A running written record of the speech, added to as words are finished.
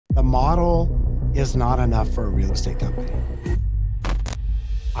The model is not enough for a real estate company.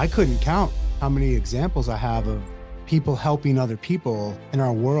 I couldn't count how many examples I have of people helping other people in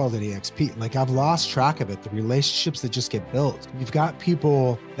our world at eXp. Like, I've lost track of it, the relationships that just get built. You've got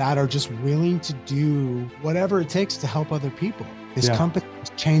people that are just willing to do whatever it takes to help other people. This company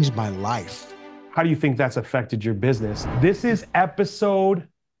has changed my life. How do you think that's affected your business? This is episode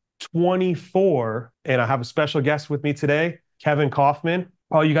 24, and I have a special guest with me today, Kevin Kauffman.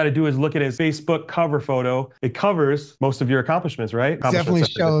 All you got to do is look at his Facebook cover photo. It covers most of your accomplishments, right? It definitely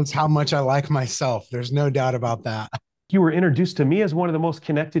shows how much I like myself. There's no doubt about that. You were introduced to me as one of the most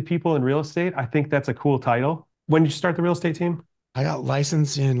connected people in real estate. I think that's a cool title. When did you start the real estate team? I got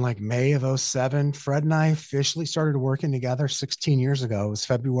licensed in like May of 07. Fred and I officially started working together 16 years ago. It was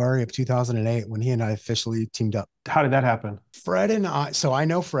February of 2008 when he and I officially teamed up. How did that happen? Fred and I, so I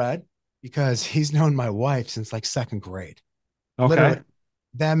know Fred because he's known my wife since like second grade. Okay. Literally,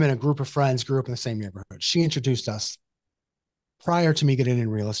 them and a group of friends grew up in the same neighborhood. She introduced us. Prior to me getting in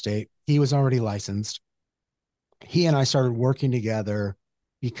real estate, he was already licensed. He and I started working together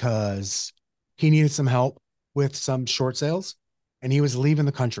because he needed some help with some short sales and he was leaving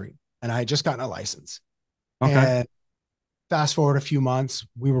the country and I had just gotten a license. Okay. And fast forward a few months,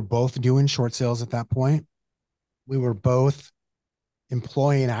 we were both doing short sales at that point. We were both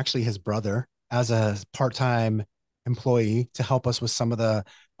employing actually his brother as a part-time employee to help us with some of the,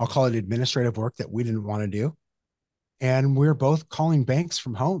 I'll call it administrative work that we didn't want to do. And we were both calling banks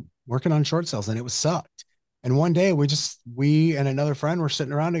from home, working on short sales, and it was sucked. And one day we and another friend were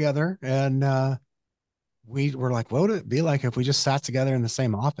sitting around together and we were like, what would it be like if we just sat together in the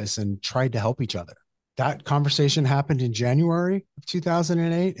same office and tried to help each other? That conversation happened in January of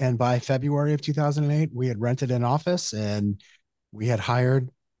 2008. And by February of 2008, we had rented an office and we had hired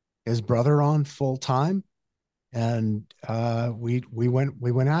his brother on full time. And we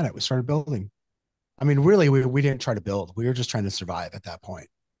went at it. We started building. I mean, really, we didn't try to build. We were just trying to survive at that point.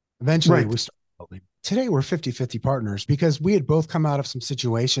 Eventually, we started building. Today, we're 50-50 partners because we had both come out of some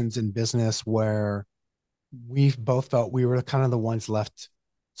situations in business where we both felt we were kind of the ones left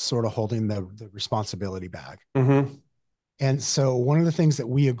sort of holding the responsibility bag. Mm-hmm. And so one of the things that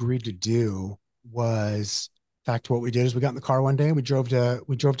we agreed to do was, in fact, what we did is we got in the car one day. We drove to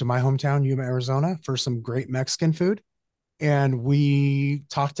my hometown, Yuma, Arizona, for some great Mexican food. And we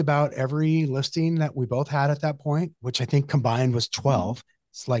talked about every listing that we both had at that point, which I think combined was 12.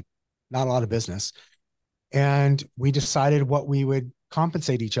 It's like not a lot of business. And we decided what we would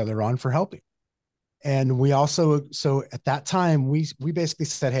compensate each other on for helping. And we also, so at that time, we basically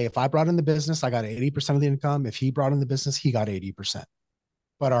said, hey, if I brought in the business, I got 80% of the income. If he brought in the business, he got 80%.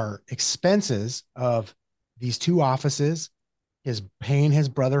 But our expenses of these two offices, his paying his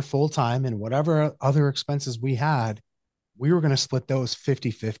brother full time and whatever other expenses we had, we were going to split those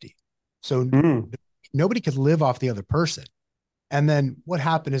 50-50. So nobody could live off the other person. And then what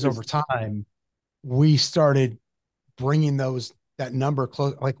happened is over time, we started bringing that number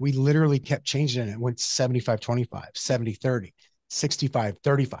close. Like we literally kept changing it. It went 75-25, 70-30,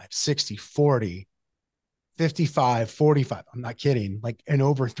 65-35, 60-40, 55-45. I'm not kidding. Like in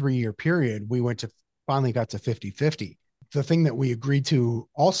over a 3-year period, we finally got to 50-50. The thing that we agreed to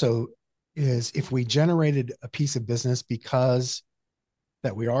also is if we generated a piece of business because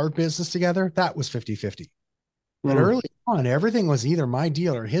that we are business together, that was 50-50. But early on, everything was either my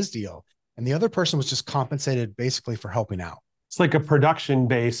deal or his deal. And the other person was just compensated basically for helping out. It's like a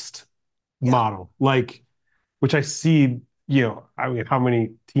production-based model, like, which I see, I mean, how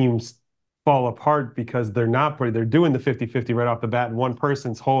many teams fall apart because they're doing the 50-50 right off the bat. And one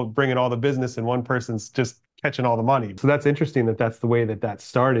person's bringing all the business and one person's just catching all the money. So that's interesting that that's the way that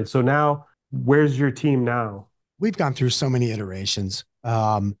started. So now where's your team now? We've gone through so many iterations.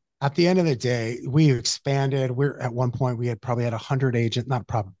 At the end of the day, we expanded. At one point, we had probably had 100 agents,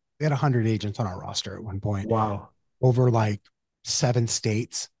 we had 100 agents on our roster at one point. Wow. Over like 7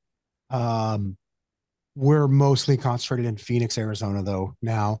 states. We're mostly concentrated in Phoenix, Arizona, though.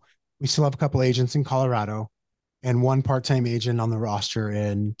 Now we still have a couple agents in Colorado and one part-time agent on the roster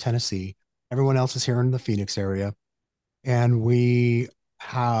in Tennessee. Everyone else is here in the Phoenix area. And we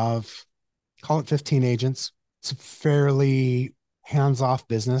have, call it 15 agents. It's a fairly hands-off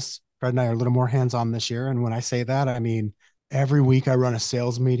business. Fred and I are a little more hands-on this year. And when I say that, I mean, every week I run a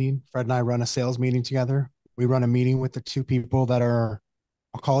sales meeting. Fred and I run a sales meeting together. We run a meeting with the two people that are,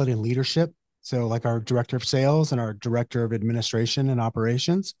 I'll call it in leadership. So like our director of sales and our director of administration and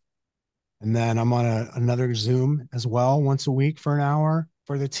operations. And then I'm on another Zoom as well once a week for an hour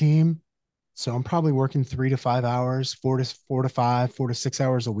for the team. So I'm probably working 3 to 5 hours, 4 to 5, 4 to 6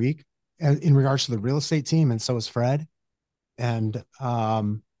 hours a week in regards to the real estate team. And so is Fred. And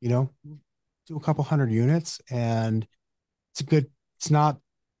you know, do a couple hundred units, and it's a good, it's not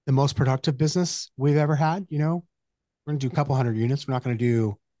the most productive business we've ever had. We're going to do a couple hundred units. We're not going to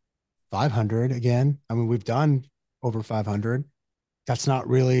do 500 again. I mean, we've done over 500. That's not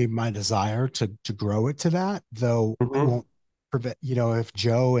really my desire to grow it to that, though. I Hmm. won't prevent, if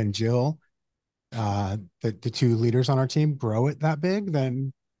Joe and Jill, the two leaders on our team, grow it that big,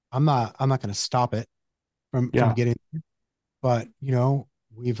 then I'm not going to stop it from Yeah, getting. But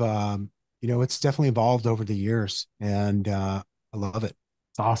we've it's definitely evolved over the years, and I love it.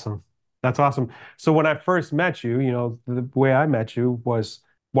 it's awesome. That's awesome. So when I first met you, the way I met you was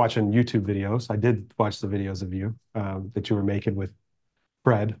watching YouTube videos. I did watch the videos of you that you were making with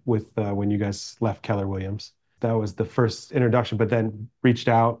Fred with when you guys left Keller Williams. That was the first introduction, but then reached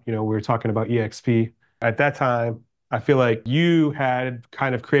out, we were talking about eXp. At that time, I feel like you had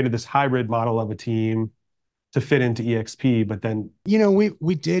kind of created this hybrid model of a team to fit into eXp, but then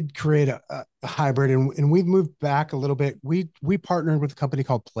We did create a hybrid, and we've moved back a little bit. We partnered with a company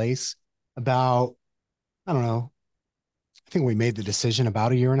called Place about, I don't know, I think we made the decision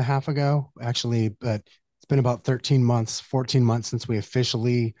about a year and a half ago, actually, but it's been about 13 months, 14 months since we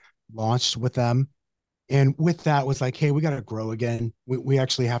officially launched with them. And with that was like, hey, we got to grow again. We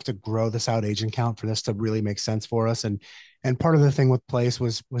actually have to grow this out agent count for this to really make sense for us. And part of the thing with Place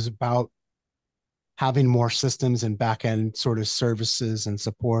was about having more systems and back end sort of services and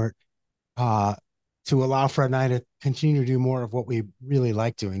support, uh, to allow Fred and I to continue to do more of what we really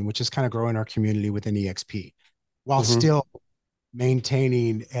like doing, which is kind of growing our community within eXp while mhm, still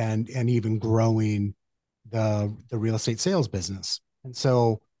maintaining and even growing the real estate sales business. And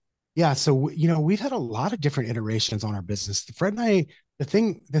so, yeah, so we've had a lot of different iterations on our business. Fred and I, the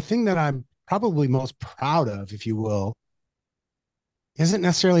thing that I'm probably most proud of, if you will, isn't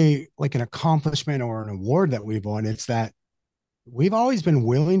necessarily like an accomplishment or an award that we've won. It's that we've always been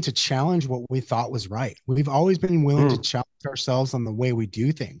willing to challenge what we thought was right. We've always been willing to mm, challenge ourselves on the way we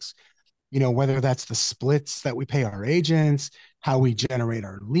do things. Whether that's the splits that we pay our agents, how we generate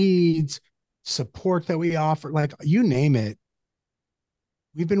our leads, support that we offer, like you name it,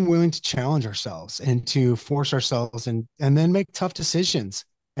 we've been willing to challenge ourselves and to force ourselves and then make tough decisions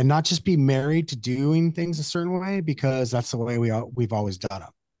and not just be married to doing things a certain way because that's the way we've always done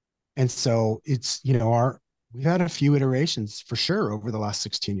them. And so it's, our we've had a few iterations for sure over the last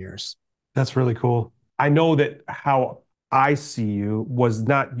 16 years. that's really cool. I know that how I see you was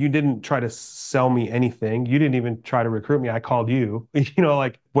not, you didn't try to sell me anything. You didn't even try to recruit me. I called you.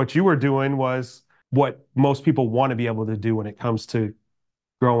 Like what you were doing was what most people want to be able to do when it comes to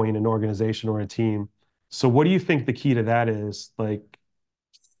growing an organization or a team. So what do you think the key to that is? Like,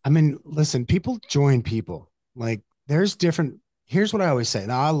 I mean, listen, people join people. Like there's different. Here's what I always say.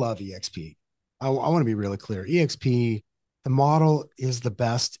 Now I love EXP. I want to be really clear. EXP, the model is the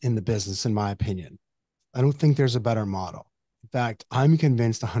best in the business, in my opinion. I don't think there's a better model. In fact, I'm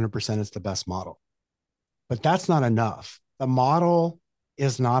convinced 100% it's the best model. But that's not enough. The model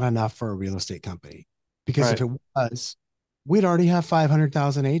is not enough for a real estate company because if right. it was, we'd already have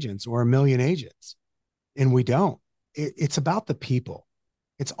 500,000 agents or a million agents, and we don't. It's about the people.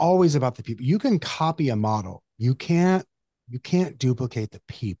 It's always about the people. You can copy a model. You can't duplicate the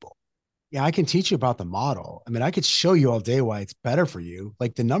people. Yeah, I can teach you about the model. I mean, I could show you all day why it's better for you.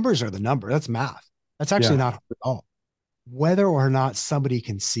 Like the numbers are the number. That's math. That's actually Yeah. not hard at all. Whether or not somebody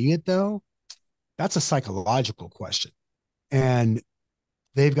can see it though, that's a psychological question. And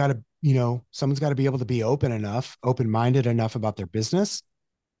they've got to, someone's got to be able to be open-minded enough about their business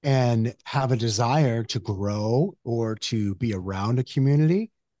and have a desire to grow or to be around a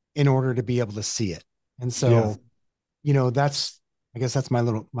community in order to be able to see it. And Yeah. so, that's, I guess that's my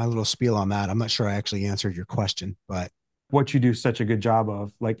little spiel on that. I'm not sure I actually answered your question, but What you do such a good job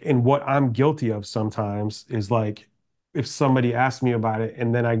of, like, and what I'm guilty of sometimes is like, if somebody asks me about it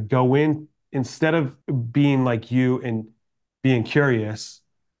and then I go in, instead of being like you and being curious,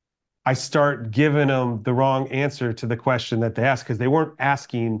 I start giving them the wrong answer to the question that they asked because they weren't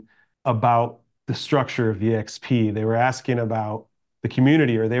asking about the structure of the XP. They were asking about the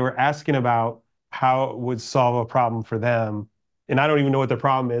community or they were asking about how it would solve a problem for them. And I don't even know what the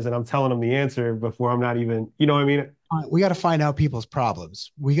problem is. And I'm telling them the answer before I'm not even, you know what I mean? we got to find out people's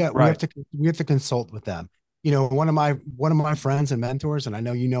problems. We have Right. to consult with them. One of my friends and mentors, and I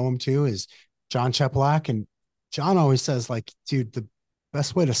know you know him too, is John Cheplack. And John always says, like, dude, the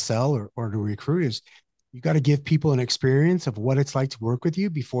best way to sell or to recruit is you got to give people an experience of what it's like to work with you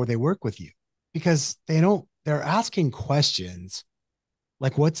before they work with you. Because they're asking questions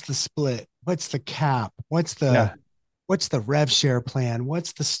like what's the split? What's the cap? Yeah. What's the rev share plan?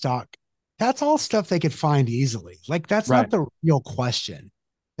 What's the stock? That's all stuff they could find easily. Like that's not Right. the real question.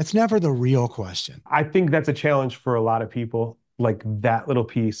 It's never the real question. I think that's a challenge for a lot of people. Like that little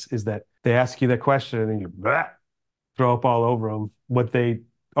piece is that they ask you that question and then you throw up all over them what they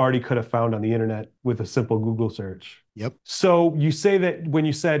already could have found on the internet with a simple Google search. Yep. So you say that when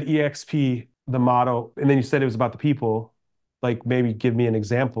you said eXp, the model, and then you said it was about the people, like maybe give me an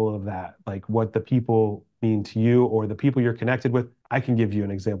example of that, like what the people mean to you or the people you're connected with. I can give you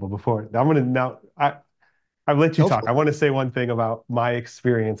an example before. I've let you Go talk. for I it. want to say one thing about my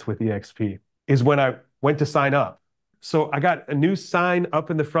experience with eXp is when I went to sign up. So I got a new sign up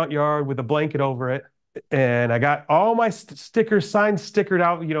in the front yard with a blanket over it, and I got all my stickers, signs stickered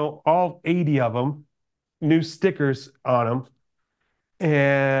out, all 80 of them, new stickers on them.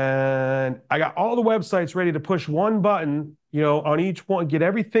 And I got all the websites ready to push one button, on each one, get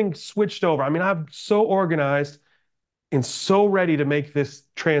everything switched over. I mean, I'm so organized and so ready to make this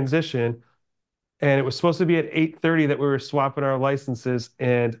transition. And it was supposed to be at 8:30 that we were swapping our licenses.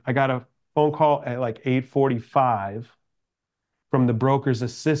 And I got a phone call at like 8:45 from the broker's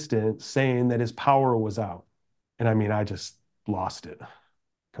assistant saying that his power was out. And I mean, I just lost it,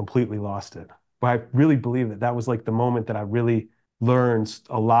 completely lost it. But I really believe that that was like the moment that I really learned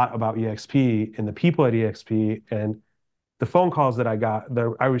a lot about eXp and the people at eXp and the phone calls that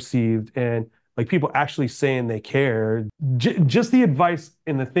I received, and like people actually saying they cared. Just the advice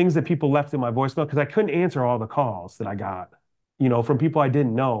and the things that people left in my voicemail, because I couldn't answer all the calls that I got, from people I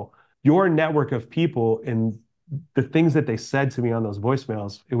didn't know. Your network of people and the things that they said to me on those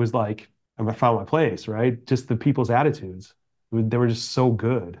voicemails, it was like I found my place, right? Just the people's attitudes. They were just so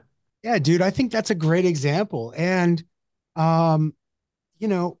good. Yeah, dude, I think that's a great example. And um, you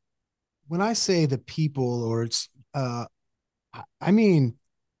know, when I say the people or it's I mean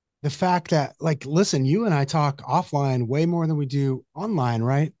the fact that like listen, you and I talk offline way more than we do online,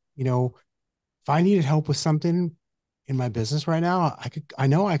 right? If I needed help with something in my business right now, I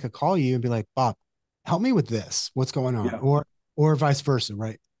know I could call you and be like, Bob, help me with this. What's going on? Yeah. Or vice versa,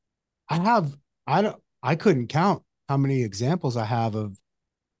 right? I have I couldn't count how many examples I have of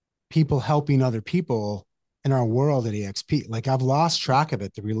people helping other people in our world at eXp. Like I've lost track of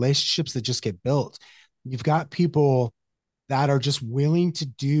it. The relationships that just get built. You've got people that are just willing to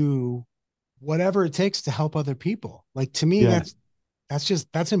do whatever it takes to help other people. Like to me, Yeah.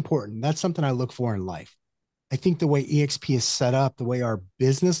 that's important. That's something I look for in life. I think the way eXp is set up, the way our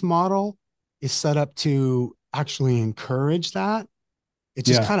business model is set up to actually encourage that, it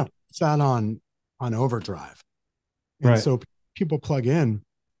just Yeah. kind of puts that on overdrive. And Right. so people plug in.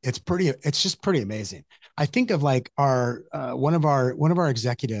 It's just pretty amazing. I think of like our one of our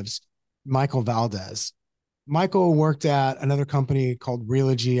executives, Michael Valdez. Michael worked at another company called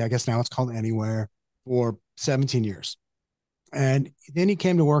Realogy. I guess now it's called Anywhere for 17 years. And then he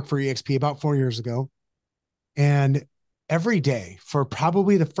came to work for eXp about 4 years ago. And every day for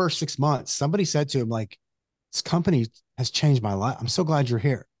probably the first 6 months, somebody said to him, like, this company has changed my life. I'm so glad you're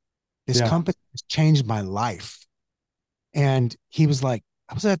here. This Yeah. company has changed my life. And he was like,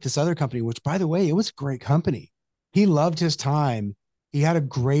 I was at this other company, which by the way, it was a great company. He loved his time. He had a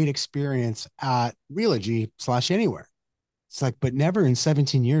great experience at Realogy slash Anywhere. It's like, but never in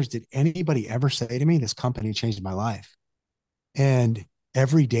 17 years did anybody ever say to me, this company changed my life. And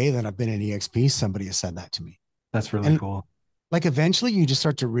every day that I've been in EXP, somebody has said that to me. That's really And cool. like eventually you just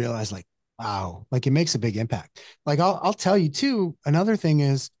start to realize, like, wow, like it makes a big impact. Like I'll tell you too, another thing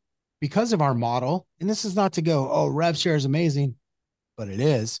is because of our model, and this is not to go, oh, rev share is amazing, but it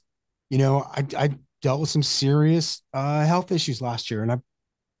is. I dealt with some serious health issues last year, and I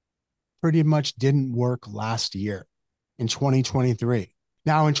pretty much didn't work last year in 2023.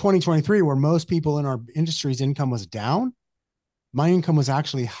 Now, in 2023, where most people in our industry's income was down, my income was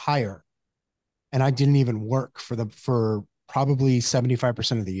actually higher, and I didn't even work for probably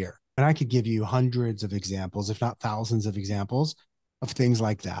 75% of the year. And I could give you hundreds of examples, if not thousands of examples of things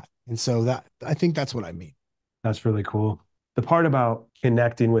like that. And so that I think that's what I mean. That's really cool. The part about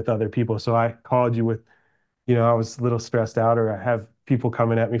connecting with other people. So I called you with, I was a little stressed out, or I have people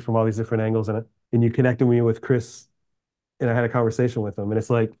coming at me from all these different angles in it. And you connected me with Chris, and I had a conversation with him. And it's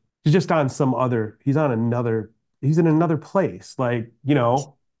like, he's just on he's in another place. Like,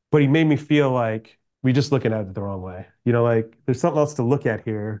 but he made me feel like we just looking at it the wrong way. Like there's something else to look at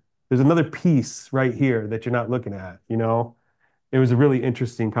here. There's another piece right here that you're not looking at. It was a really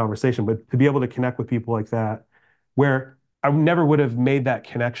interesting conversation. But to be able to connect with people like that, where I never would have made that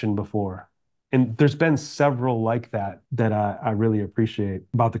connection before. And there's been several like that that I really appreciate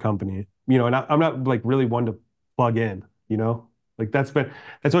about the company. And I'm not like really one to plug in. Like that's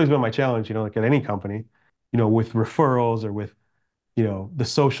always been my challenge, like at any company, with referrals or with, the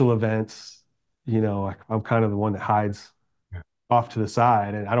social events, I'm kind of the one that hides off to the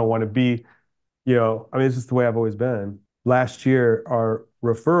side. And I don't want to be, I mean, this is the way I've always been. Last year, our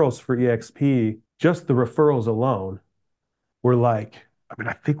referrals for eXp, just the referrals alone, were like, I mean,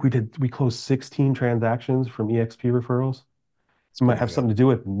 I think we closed 16 transactions from eXp referrals. It's It might pretty have good. something to do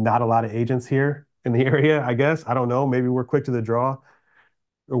with not a lot of agents here in the area, I guess. I don't know. Maybe we're quick to the draw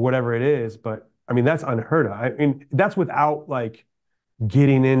or whatever it is. But I mean, that's unheard of. I mean, that's without like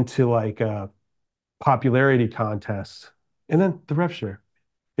getting into like a popularity contest. And then the rev share,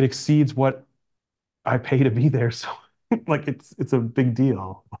 it exceeds what I pay to be there. So like it's a big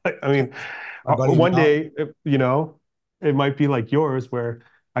deal. I Yeah. mean, My buddy one now, day, it might be like yours where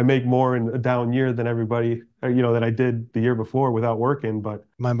I make more in a down year than everybody, that I did the year before without working. But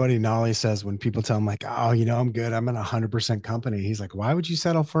my buddy Nolly says when people tell him like, oh, I'm good. I'm in 100% company. He's like, why would you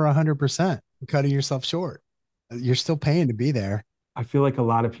settle for 100%? You're cutting yourself short. You're still paying to be there. I feel like a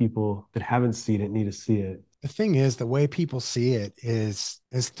lot of people that haven't seen it need to see it. The thing is, the way people see it is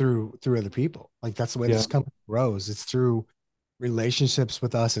through other people. Like that's the way Yeah. this company grows. It's through relationships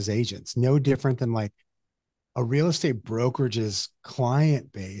with us as agents. No different than like a real estate brokerage's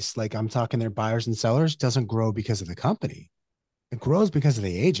client base. Like I'm talking their buyers and sellers doesn't grow because of the company. It grows because of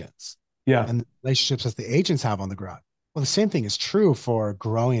the agents Yeah. and the relationships that the agents have on the ground. Well, the same thing is true for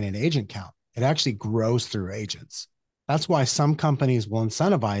growing an agent count. It actually grows through agents. That's why some companies will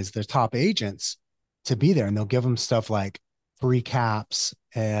incentivize their top agents to be there and they'll give them stuff like free caps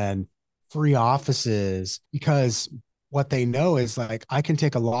and free offices because what they know is like, I can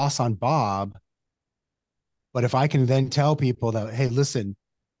take a loss on Bob, but if I can then tell people that, hey, listen,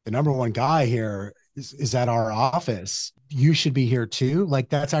 the number one guy here is at our office, you should be here too. Like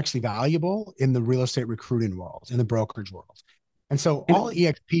that's actually valuable in the real estate recruiting world, in the brokerage world. And so And all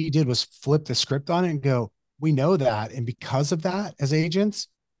EXP did was flip the script on it and go, we know that. And because of that, as agents,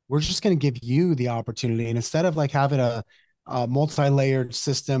 we're just going to give you the opportunity. And instead of like having a multi-layered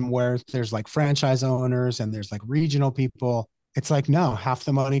system where there's like franchise owners and there's like regional people, it's like, no, half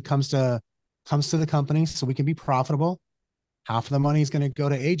the money comes to the company so we can be profitable. Half of the money is going to go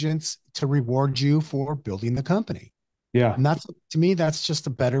to agents to reward you for building the company. yeah, And that's to me, that's just a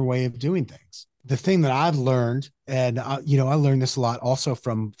better way of doing things. The thing that I've learned, and I learned this a lot also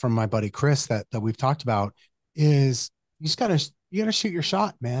from my buddy Chris that we've talked about, is you gotta shoot your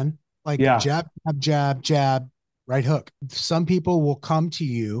shot, man. Like yeah, jab, jab, jab, jab, right hook. Some people will come to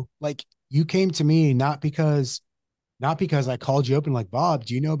you like you came to me not because I called you up and like, Bob,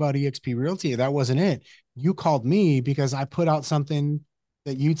 do you know about eXp Realty? That wasn't it. You called me because I put out something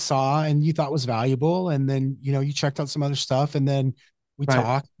that you saw and you thought was valuable. And then, you checked out some other stuff and then we right,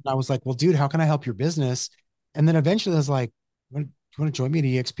 talked. And I was like, well, dude, how can I help your business? And then eventually I was like, do you want to join me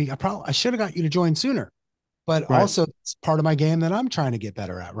at eXp? I should have got you to join sooner, but right, also it's part of my game that I'm trying to get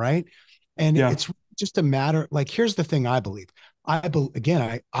better at. Right. And yeah. it's just a matter, like, here's the thing I believe. I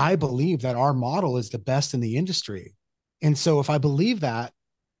believe that our model is the best in the industry. And so if I believe that,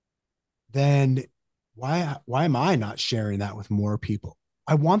 then why am I not sharing that with more people?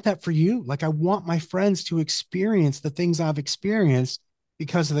 I want that for you. Like I want my friends to experience the things I've experienced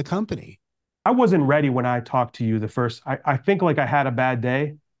because of the company. I wasn't ready when I talked to you the first. I think like I had a bad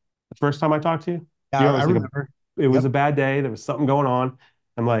day the first time I talked to you. Yeah, It I was like remember. it was Yep. a bad day. There was something going on.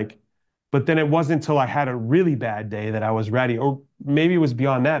 I'm like, but then it wasn't until I had a really bad day that I was ready. Or maybe it was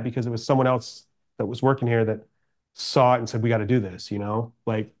beyond that because it was someone else that was working here that saw it and said, we got to do this.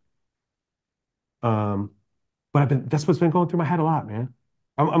 Like, um, but that's what's been going through my head a lot, man.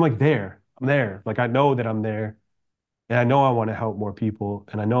 I'm like there. I'm there. Like I know that I'm there. And I know I want to help more people.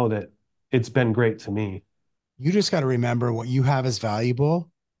 And I know that it's been great to me. You just got to remember what you have is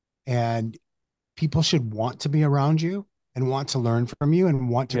valuable and people should want to be around you and want to learn from you and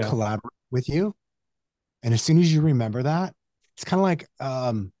want to Yeah. collaborate with you. And as soon as you remember that, it's kind of like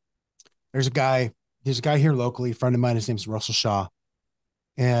there's a guy, there's a guy here locally, a friend of mine, his name's Russell Shaw.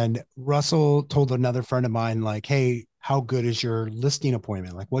 And Russell told another friend of mine, like, hey, how good is your listing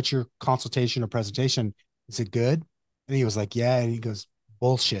appointment? Like, what's your consultation or presentation? Is it good? And he was like, yeah. And he goes,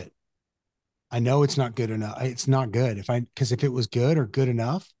 bullshit. I know it's not good enough. It's not good. Because if it was good or good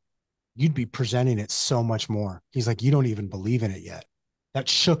enough, you'd be presenting it so much more. He's like, you don't even believe in it yet. That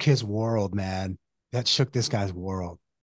shook his world, man. That shook this guy's world.